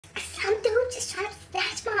some dude just tried to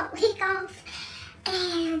snatch my wig off,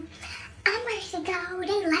 and I'm ready to go.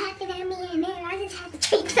 They laughing at me, and then I just had to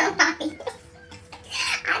treat somebody.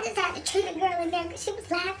 I just had to treat a girl in there because she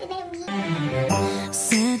was laughing at me.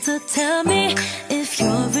 Santa, tell me if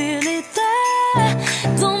you're really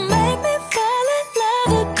there. Don't make me fall in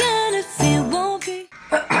love again if it won't be.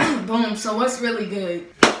 Boom. So what's really good?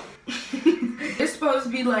 It's supposed to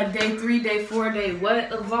be like day 3, day 4, day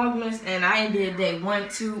what of Vlogmas, and I ain't did day 1,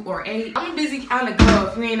 2, or 8. I'm a busy kind of girl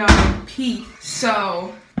if we ain't on repeat,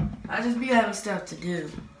 so I just be having stuff to do.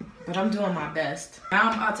 But I'm doing my best. Now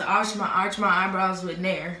I'm about to arch my eyebrows with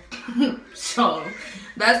Nair. So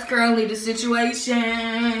that's currently the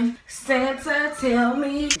situation. Santa, tell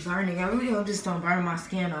me. Burning. I really hope this don't burn my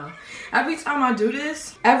skin off. Every time I do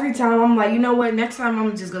this, every time I'm like, you know what? Next time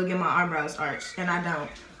I'm just gonna get my eyebrows arched, and I don't.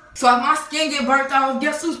 So if my skin get burnt off,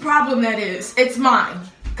 guess whose problem that is? It's mine.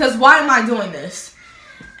 Cause why am I doing this?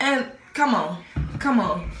 And come on. Come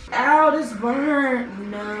on. Ow, this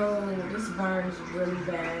burn. No, this burns really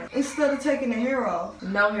bad. Instead of taking the hair off.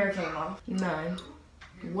 No hair came off. None.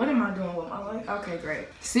 What am I doing with my life? Okay, great.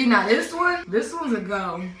 See, now this one's a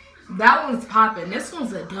go. That one's popping. This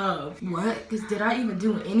one's a dub. What? Because did I even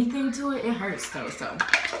do anything to it? It hurts though, so.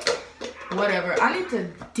 Whatever. I need to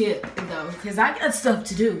dip though, because I got stuff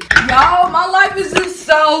to do. Y'all, my life is just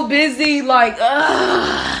so busy. Like, 24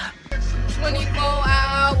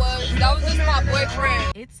 hours. That was just my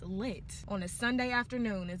boyfriend. It's lit on a Sunday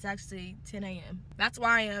afternoon. It's actually 10 a.m. That's where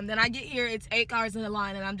I am. Then I get here, it's 8 cars in the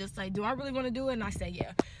line, and I'm just like, do I really want to do it? And I say,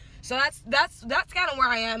 yeah. So that's kind of where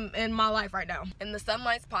I am in my life right now. And the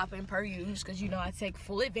sunlight's popping per usual, because you know I take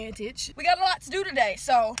full advantage. We got a lot to do today,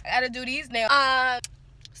 so I gotta do these now.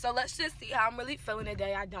 So let's just see how I'm really feeling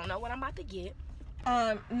today. I don't know what I'm about to get.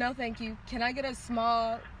 No thank you. Can I get a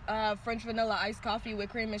small French vanilla iced coffee with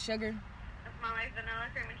cream and sugar? Small iced vanilla,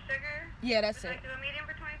 cream and sugar? Yeah, that's it. Would you like to do a medium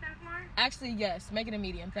for 20 cents more? Actually, yes. Make it a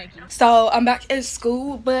medium. Thank you. So, I'm back at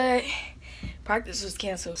school, but practice was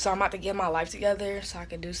canceled. So, I'm about to get my life together so I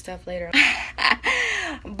can do stuff later.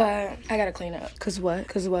 But I gotta clean up. Cause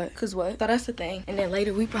what? So that's the thing. And then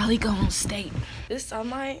later, we probably go on state. This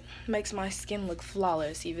sunlight makes my skin look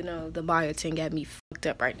flawless, even though the biotin got me fucked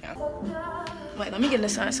up right now. Wait, let me get in the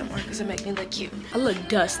sun somewhere because it makes me look cute. I look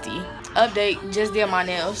dusty. Update, just did my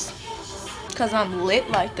nails. Because I'm lit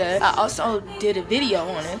like that. I also did a video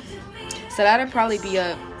on it, so that'll probably be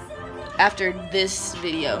up after this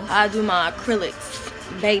video. I do my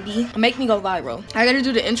acrylics, baby. Make me go viral. I gotta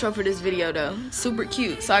do the intro for this video though. Super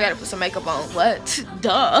cute, so I gotta put some makeup on. What?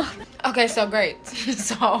 Duh. Okay, so great.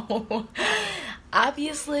 So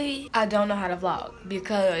obviously I don't know how to vlog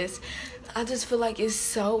because I just feel like it's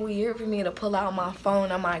so weird for me to pull out my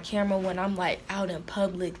phone on my camera when I'm like out in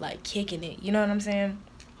public, like kicking it, you know what I'm saying?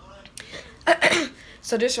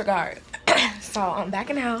 So disregard. So I'm back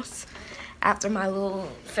in the house after my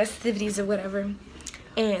little festivities or whatever, and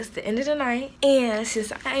it's the end of the night, and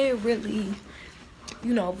since I ain't really,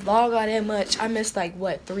 you know, vlog all that much, I missed like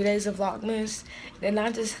what, 3 days of Vlogmas, then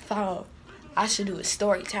I just thought I should do a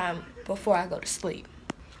story time before I go to sleep.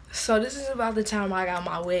 So this is about the time I got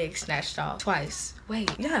my wig snatched off twice.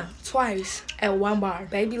 Wait, yeah, twice at one bar.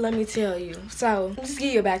 Baby, let me tell you. So, just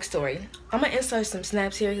give you a backstory. I'm gonna insert some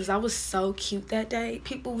snaps here because I was so cute that day.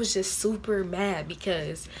 People was just super mad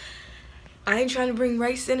because I ain't trying to bring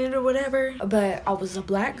race in it or whatever, but I was a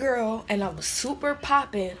black girl and I was super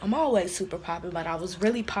popping. I'm always super popping, but I was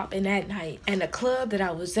really popping that night. And the club that I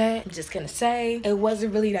was at, I'm just gonna say, it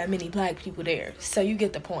wasn't really that many black people there. So you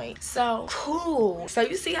get the point. So cool. So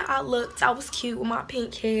you see how I looked? I was cute with my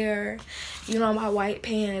pink hair, you know, my white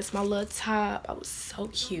pants, my little top. I was so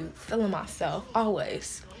cute, feeling myself,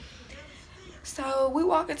 always. So we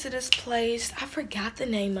walk into this place. I forgot the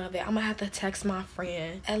name of it. I'm gonna have to text my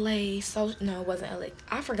friend. LA, so no, it wasn't LA.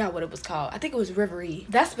 I forgot what it was called. I think it was Rivery.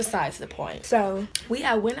 That's besides the point. So we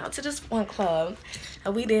had went out to this one club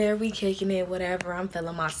and we there, we kicking it, whatever. I'm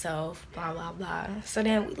feeling myself, blah, blah, blah. So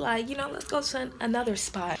then we like, you know, let's go to another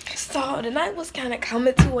spot. So the night was kind of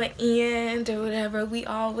coming to an end or whatever. We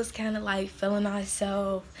all was kind of like feeling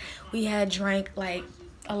ourselves. We had drank like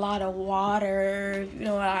a lot of water, you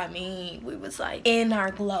know what I mean? We was like in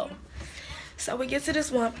our glow. So we get to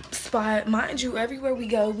this one spot. Mind you, everywhere we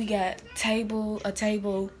go, we got a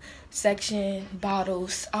table section,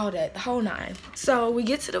 bottles, all that, the whole nine. So we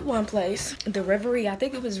get to the one place, the Rivery. I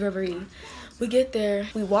think it was Rivery. We get there,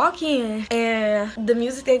 we walk in, and the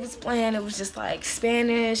music they was playing, it was just like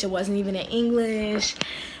Spanish. It wasn't even in English.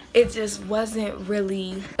 It just wasn't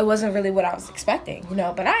really what I was expecting, you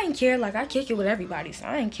know. But I didn't care. Like, I kick it with everybody, so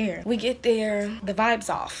I didn't care. We get there, the vibe's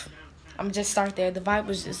off. I'm just start there. The vibe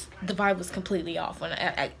was completely off. When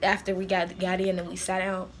after we got in and we sat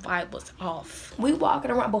down, vibe was off. We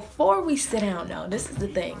walking around. Before we sit down, though, this is the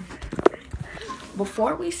thing.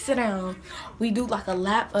 Before we sit down, we do like a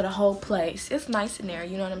lap of the whole place. It's nice in there,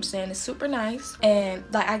 you know what I'm saying? It's super nice. And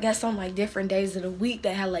like I guess on like different days of the week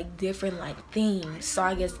they had like different like themes. So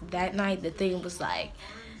I guess that night the theme was like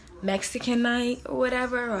Mexican night or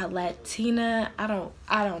whatever, or Latina. I don't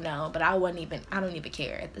know, but I don't even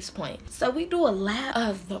care at this point. So we do a lap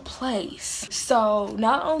of the place. So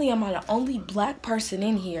not only am I the only black person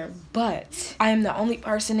in here, but I am the only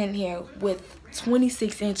person in here with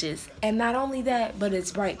 26 inches, and not only that, but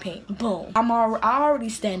it's bright pink. Boom. I already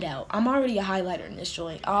stand out. I'm already a highlighter in this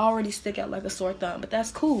joint. I already stick out like a sore thumb, but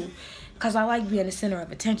that's cool because I like being the center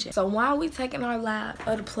of attention. So while we taking our lap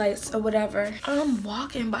of the place or whatever, I'm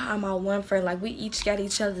walking behind my one friend. Like, we each got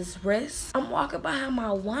each other's wrists. I'm walking behind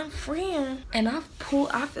my one friend, and I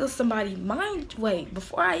feel somebody wait,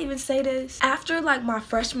 before I even say this, after like my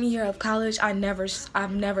freshman year of college, I've never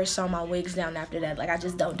sewn my wigs down after that. Like, I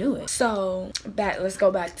just don't do it. So let's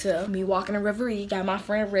go back to me walking in Reverie, got my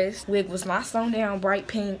friend wrist. Wig was not sewn down, bright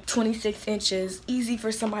pink, 26 inches, easy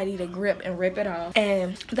for somebody to grip and rip it off.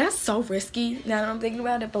 And that's so risky now that I'm thinking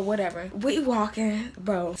about it, but whatever. We walking,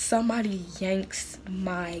 bro, somebody yanks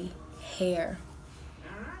my hair.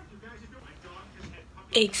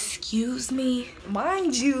 Excuse me?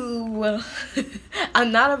 Mind you,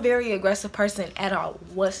 I'm not a very aggressive person at all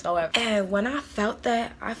whatsoever. And when I felt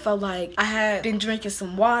that, I felt like I had been drinking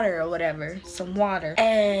some water or whatever. Some water.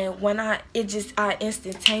 And when I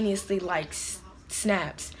instantaneously like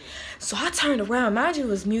snaps. So I turned around. Mind you, it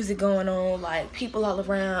was music going on, like people all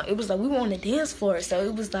around. It was like we were on the dance floor, so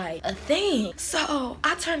it was like a thing. So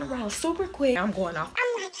I turned around super quick. I'm going off.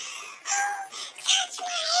 I'm like,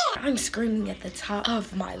 I'm screaming at the top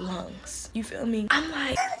of my lungs. You feel me? I'm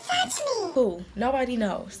like, touch me. Cool. Nobody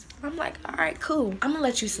knows. I'm like, all right, cool. I'm gonna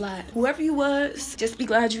let you slide. Whoever you was, just be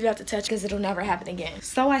glad you got to touch, because it'll never happen again.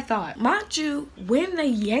 So I thought. Mind you, when they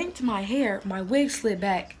yanked my hair, my wig slid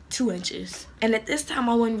back 2 inches. And at this time,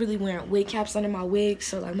 I wasn't really wearing wig caps under my wig,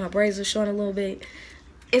 so like my braids were showing a little bit.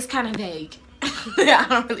 It's kind of vague. I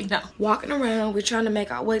don't really know. Walking around, we're trying to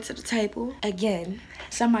make our way to the table. Again,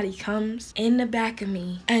 somebody comes in the back of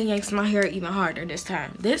me and yanks my hair even harder this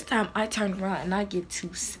time. This time, I turn around and I get to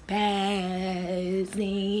spazzing.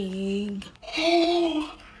 Who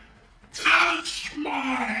touched my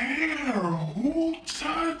hair? Who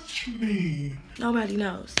touched me? Nobody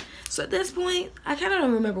knows. So at this point, I kind of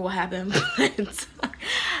don't remember what happened, but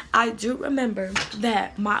I do remember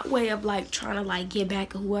that my way of like trying to like get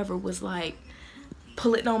back at whoever was like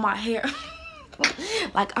pulling on my hair.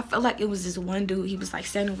 Like, I felt like it was this one dude. He was like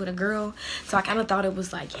standing with a girl, so I kind of thought it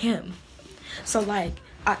was like him. So like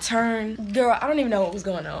I turned, girl, I don't even know what was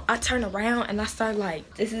going on. I turned around and I started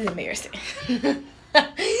like, this is embarrassing.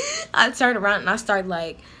 I turned around and I started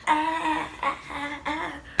like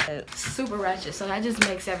super ratchet. So that just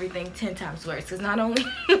makes everything 10 times worse, because not only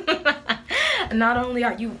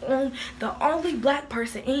are you the only black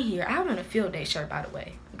person in here. I have on a field day shirt, by the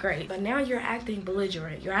way. Great. But now you're acting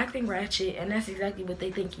belligerent. You're acting ratchet, and that's exactly what they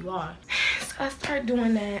think you are. So I started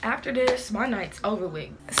doing that. After this, my night's over with.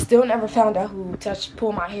 Still never found out who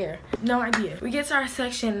pulled my hair. No idea. We get to our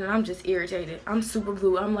section, and I'm just irritated. I'm super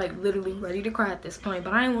blue. I'm like literally ready to cry at this point,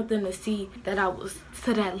 but I didn't want them to see that I was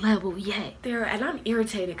to that level yet. And I'm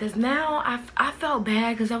irritated because now I felt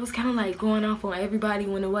bad, because I was kind of like going off on everybody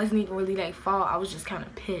when it wasn't even really their fault. I was just kind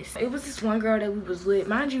of pissed. It was this one girl that we was with.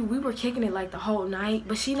 Mind you, we were kicking it like the whole night,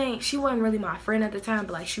 but she wasn't really my friend at the time,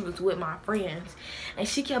 but like she was with my friends, and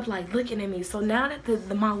she kept like looking at me. So now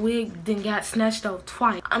that my wig then got snatched off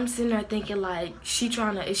twice, I'm sitting there thinking like, is she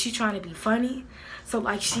trying to be funny? So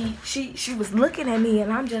like she was looking at me,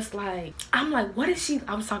 and I'm like, what is she?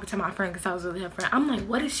 I was talking to my friend because I was with her friend. I'm like,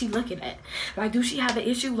 what is she looking at? Like, do she have an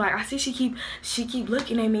issue? Like, I see she keep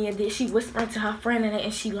looking at me, and then she whispering to her friend,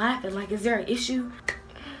 and she laughing. Like, is there an issue?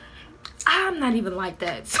 I'm not even like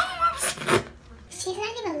that. So she's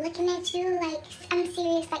not even looking at you like, I'm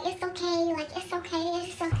serious, like, it's okay, it's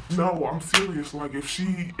okay. No, I'm serious. Like, if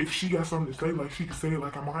she got something to say, like, she could say it.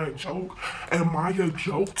 Like, am I a joke? Am I a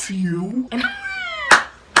joke to you?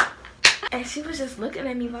 And she was just looking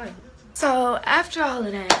at me like. So after all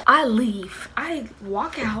of that, I leave. I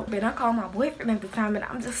walk out, and I call my boyfriend at the time, and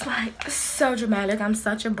I'm just like, so dramatic. I'm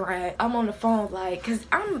such a brat. I'm on the phone like, because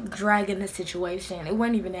I'm dragging the situation. It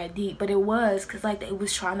wasn't even that deep, but it was, because like they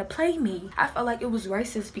was trying to play me. I felt like it was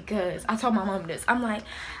racist because, I told my mom this. I'm like,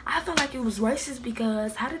 I felt like it was racist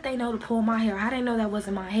because how did they know to pull my hair? How did they know that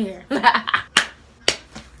wasn't my hair?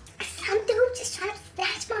 Some dude just tried to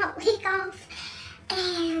snatch my wig off,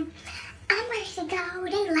 and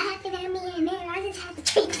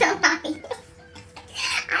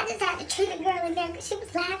treat a girl in there because she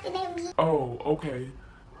was laughing at me. Oh, okay.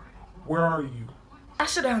 Where are you? I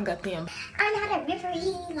should have hung up then. I'm not a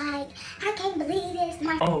referee, like, I can't believe this.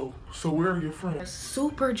 Oh, so where are your friends?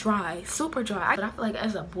 Super dry, super dry. But I feel like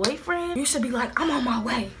as a boyfriend, you should be like, I'm on my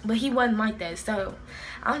way. But he wasn't like that, so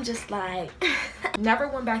I'm just like, never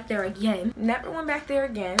went back there again. Never went back there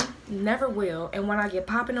again. Never will. And when I get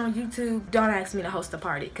popping on YouTube, don't ask me to host a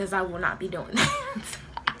party, because I will not be doing that.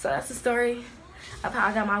 So that's the story of how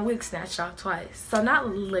I got my wig snatched off twice. So not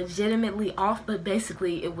legitimately off, but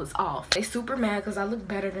basically it was off. They super mad because I look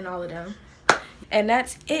better than all of them. And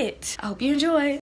that's it. I hope you enjoy.